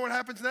 And then you know what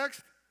happens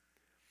next?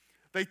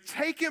 They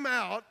take him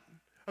out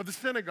of the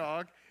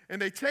synagogue,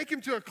 and they take him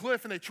to a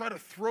cliff, and they try to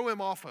throw him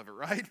off of it,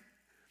 right?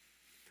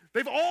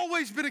 They've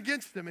always been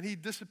against him, and he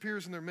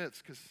disappears in their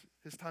midst because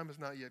his time has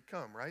not yet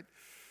come, right?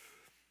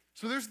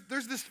 So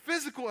there's this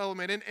physical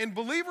element, and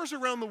believers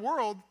around the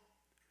world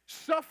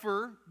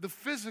suffer the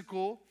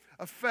physical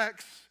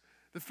effects,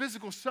 the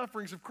physical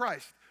sufferings of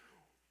Christ.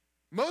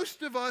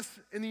 Most of us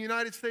in the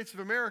United States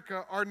of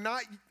America are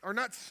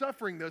not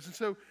suffering those. And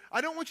so I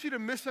don't want you to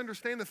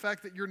misunderstand the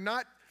fact that you're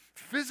not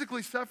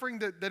physically suffering,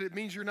 that it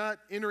means you're not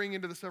entering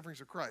into the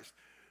sufferings of Christ.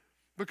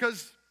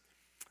 Because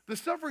the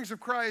sufferings of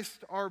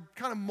Christ are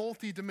kind of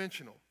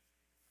multidimensional.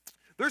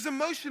 There's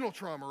emotional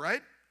trauma,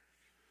 right?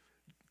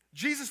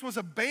 Jesus was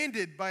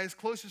abandoned by his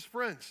closest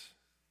friends.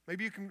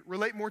 Maybe you can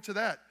relate more to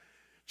that.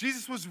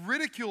 Jesus was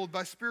ridiculed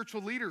by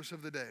spiritual leaders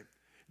of the day.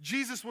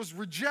 Jesus was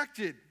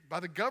rejected by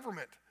the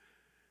government.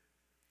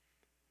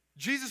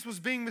 Jesus was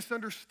being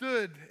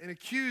misunderstood and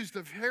accused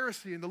of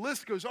heresy, and the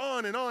list goes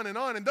on and on and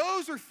on. And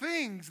those are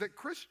things that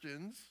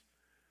Christians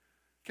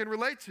can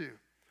relate to.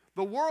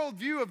 The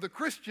worldview of the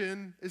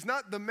Christian is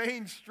not the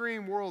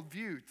mainstream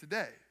worldview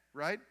today,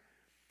 right?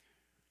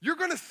 You're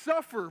going to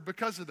suffer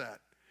because of that.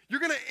 You're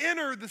going to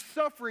enter the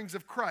sufferings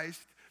of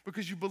Christ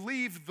because you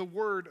believe the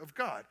word of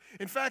God.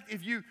 In fact,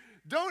 if you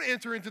don't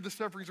enter into the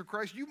sufferings of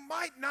Christ, you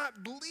might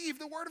not believe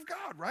the word of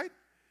God, right?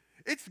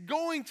 It's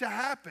going to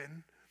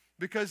happen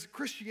because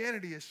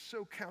Christianity is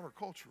so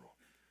countercultural.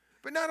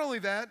 But not only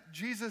that,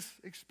 Jesus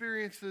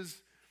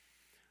experiences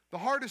the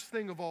hardest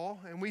thing of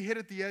all, and we hit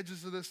at the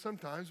edges of this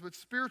sometimes, but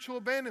spiritual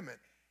abandonment.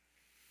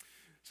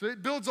 So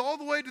it builds all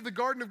the way to the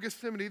Garden of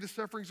Gethsemane, the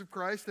sufferings of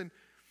Christ, and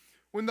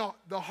when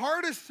the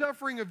hardest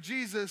suffering of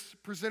Jesus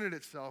presented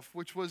itself,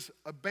 which was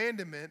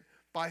abandonment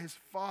by his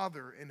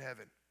Father in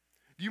heaven.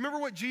 Do you remember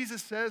what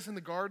Jesus says in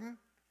the garden?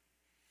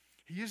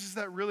 He uses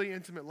that really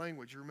intimate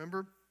language, you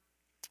remember?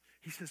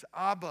 He says,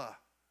 Abba,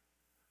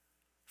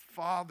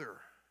 Father,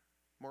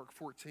 Mark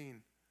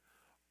 14,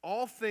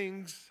 all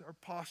things are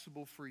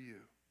possible for you.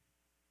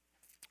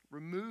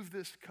 Remove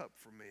this cup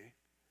from me,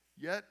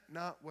 yet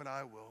not what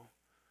I will,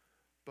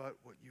 but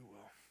what you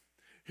will.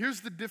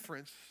 Here's the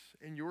difference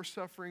in your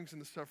sufferings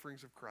and the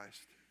sufferings of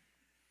Christ.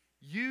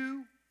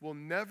 You will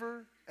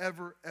never,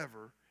 ever,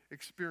 ever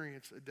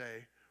experience a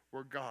day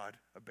where God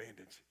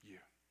abandons you.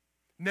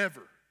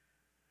 Never.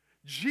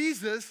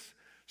 Jesus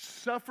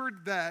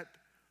suffered that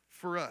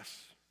for us.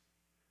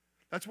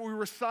 That's what we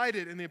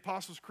recited in the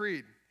Apostles'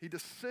 Creed. He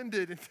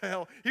descended into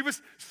hell. He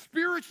was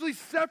spiritually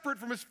separate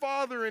from his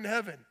Father in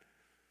heaven.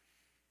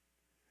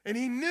 And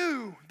he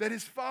knew that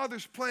his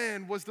Father's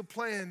plan was the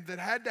plan that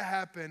had to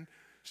happen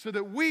so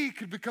that we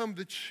could become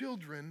the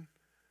children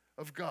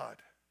of God.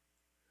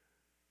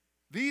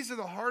 These are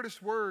the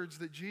hardest words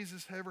that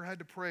Jesus ever had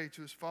to pray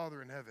to his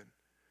Father in heaven.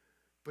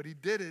 But he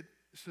did it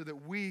so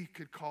that we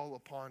could call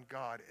upon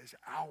God as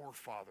our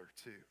Father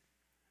too.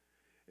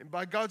 And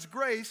by God's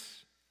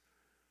grace,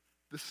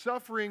 the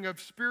suffering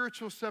of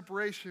spiritual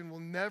separation will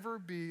never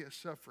be a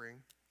suffering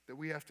that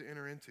we have to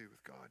enter into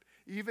with God.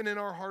 Even in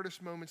our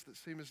hardest moments that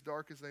seem as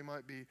dark as they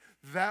might be,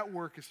 that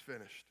work is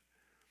finished.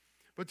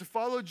 But to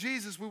follow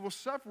Jesus, we will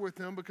suffer with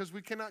him because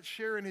we cannot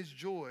share in his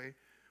joy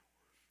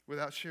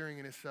without sharing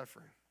in his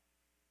suffering.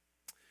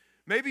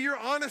 Maybe your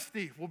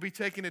honesty will be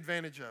taken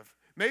advantage of.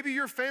 Maybe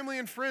your family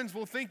and friends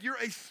will think you're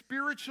a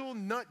spiritual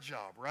nut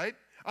job, right?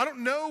 I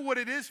don't know what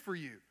it is for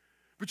you,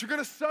 but you're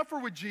going to suffer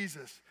with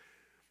Jesus.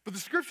 But the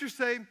scriptures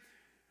say,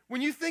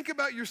 when you think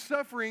about your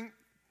suffering,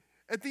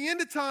 at the end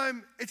of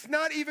time, it's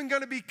not even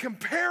going to be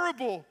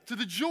comparable to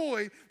the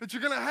joy that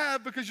you're going to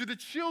have because you're the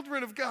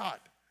children of God.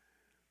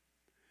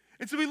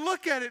 And so we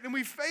look at it and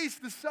we face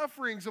the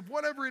sufferings of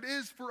whatever it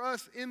is for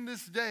us in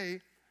this day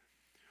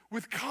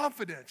with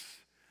confidence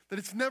that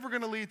it's never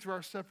going to lead to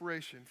our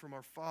separation from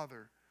our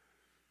Father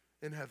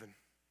in heaven.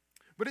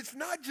 But it's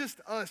not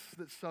just us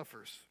that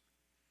suffers.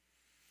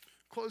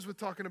 Close with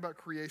talking about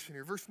creation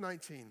here. Verse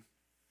 19.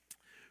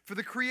 For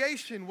the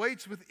creation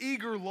waits with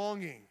eager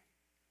longing.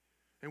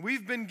 And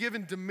we've been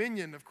given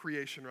dominion of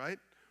creation, right?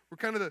 We're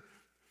kind of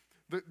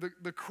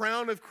the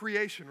crown of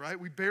creation, right?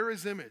 We bear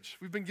his image.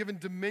 We've been given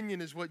dominion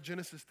is what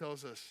Genesis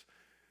tells us.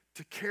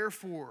 To care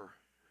for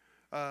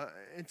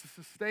and to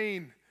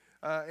sustain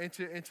and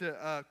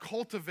to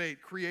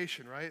cultivate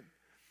creation, right?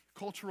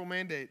 Cultural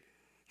mandate.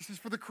 He says,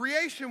 for the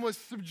creation was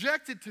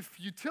subjected to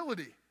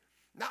futility,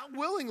 not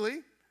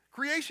willingly.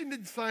 Creation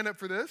didn't sign up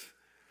for this,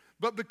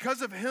 but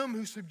because of him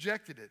who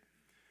subjected it,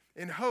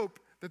 in hope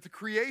that the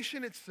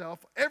creation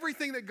itself,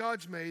 everything that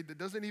God's made that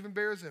doesn't even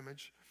bear his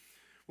image,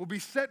 will be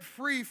set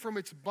free from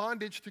its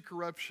bondage to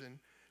corruption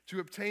to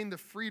obtain the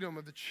freedom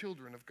of the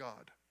children of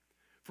God.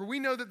 For we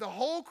know that the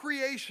whole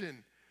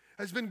creation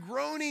has been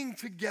groaning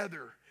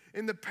together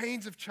in the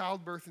pains of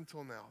childbirth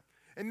until now.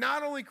 And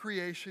not only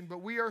creation,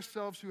 but we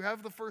ourselves who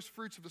have the first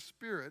fruits of the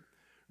Spirit,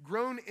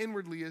 groan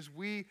inwardly as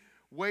we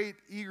wait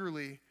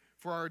eagerly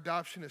for our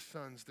adoption as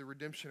sons, the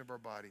redemption of our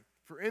body.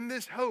 For in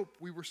this hope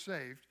we were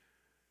saved.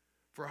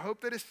 For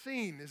hope that is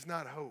seen is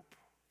not hope.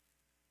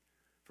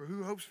 For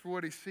who hopes for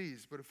what he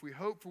sees? But if we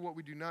hope for what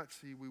we do not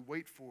see, we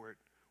wait for it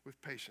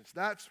with patience.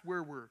 That's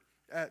where we're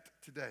at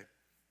today.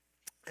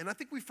 And I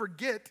think we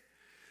forget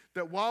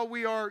that while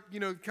we are,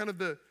 kind of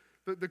the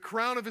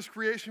crown of his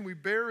creation, we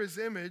bear his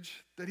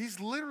image, that he's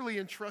literally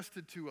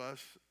entrusted to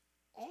us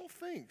all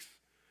things.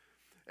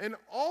 And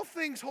all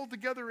things hold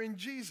together in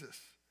Jesus.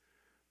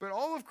 But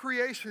all of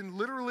creation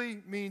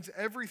literally means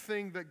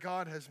everything that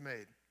God has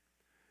made.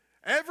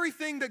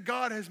 Everything that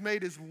God has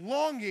made is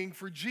longing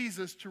for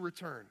Jesus to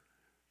return.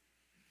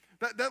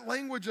 That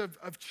language of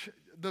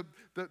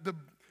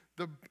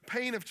the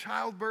pain of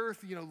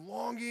childbirth,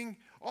 longing,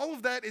 all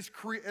of that is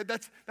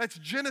that's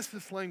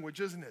Genesis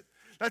language, isn't it?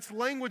 That's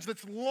language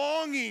that's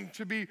longing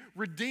to be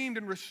redeemed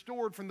and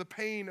restored from the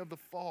pain of the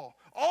fall.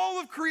 All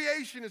of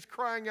creation is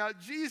crying out,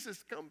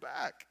 Jesus, come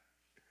back.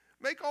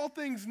 Make all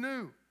things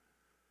new.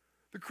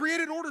 The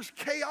created order's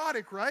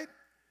chaotic, right?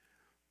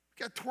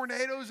 We got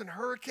tornadoes and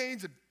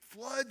hurricanes and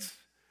floods,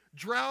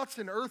 droughts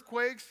and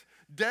earthquakes,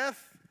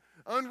 death,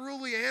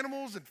 unruly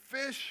animals and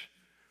fish,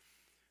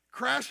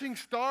 crashing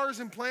stars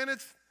and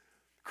planets.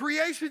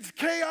 Creation's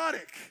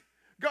chaotic.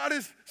 God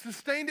has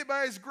sustained it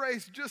by his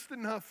grace just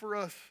enough for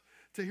us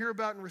to hear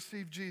about and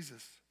receive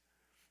Jesus.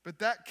 But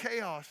that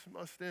chaos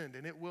must end,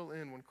 and it will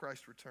end when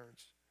Christ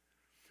returns.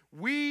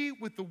 We,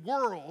 with the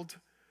world,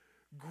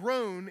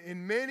 groan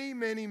in many,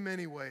 many,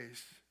 many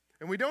ways.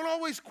 And we don't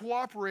always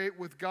cooperate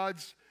with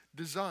God's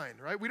design,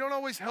 right? We don't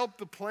always help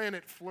the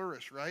planet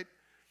flourish, right?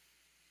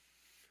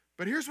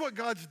 But here's what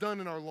God's done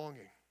in our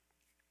longing.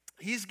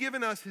 He's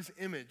given us his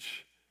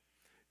image.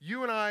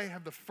 You and I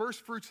have the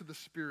first fruits of the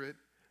Spirit,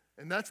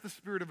 and that's the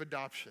spirit of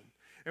adoption.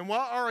 And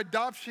while our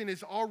adoption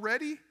is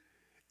already,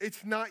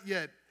 it's not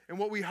yet. And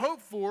what we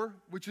hope for,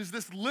 which is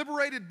this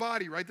liberated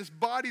body, right? This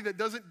body that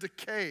doesn't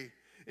decay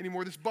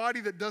anymore, this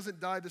body that doesn't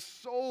die, this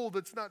soul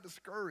that's not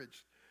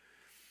discouraged.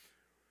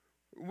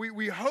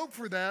 We hope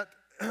for that.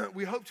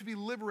 We hope to be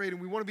liberated.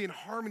 We want to be in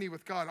harmony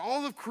with God.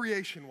 All of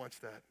creation wants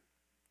that,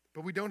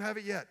 but we don't have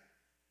it yet.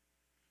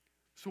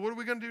 So what are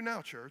we going to do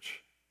now,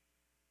 church?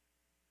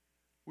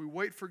 We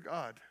wait for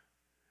God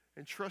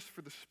and trust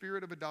for the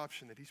spirit of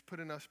adoption that he's put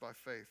in us by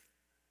faith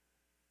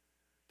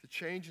to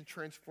change and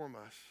transform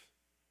us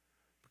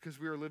because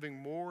we are living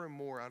more and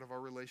more out of our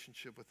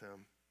relationship with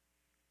him,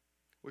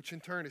 which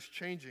in turn is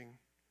changing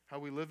how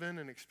we live in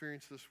and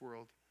experience this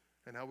world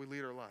and how we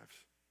lead our lives.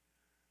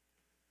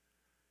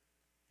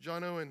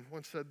 John Owen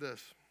once said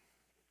this: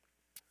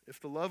 if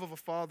the love of a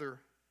father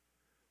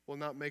will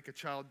not make a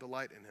child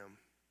delight in him,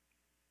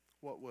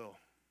 what will?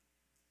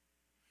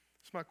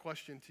 It's my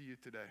question to you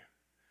today.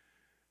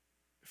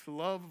 If the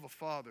love of a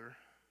father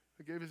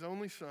who gave his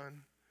only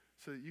son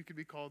so that you could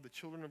be called the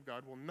children of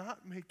God will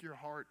not make your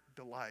heart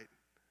delight,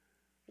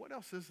 what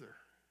else is there?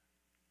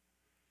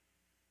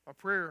 My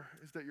prayer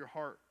is that your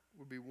heart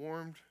would be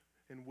warmed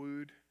and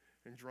wooed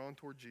and drawn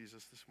toward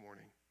Jesus this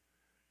morning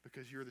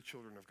because you're the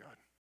children of God.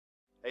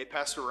 Hey,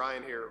 Pastor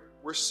Ryan here.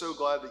 We're so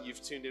glad that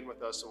you've tuned in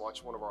with us and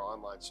watched one of our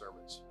online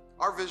sermons.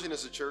 Our vision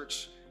as a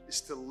church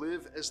is to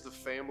live as the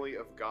family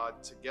of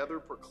God, together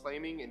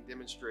proclaiming and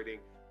demonstrating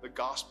the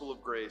gospel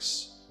of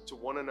grace to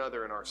one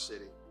another in our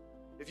city.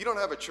 If you don't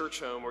have a church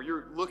home or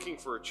you're looking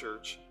for a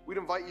church, we'd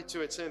invite you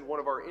to attend one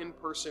of our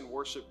in-person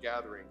worship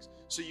gatherings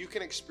so you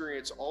can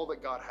experience all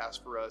that God has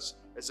for us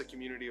as a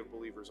community of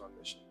believers on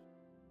mission.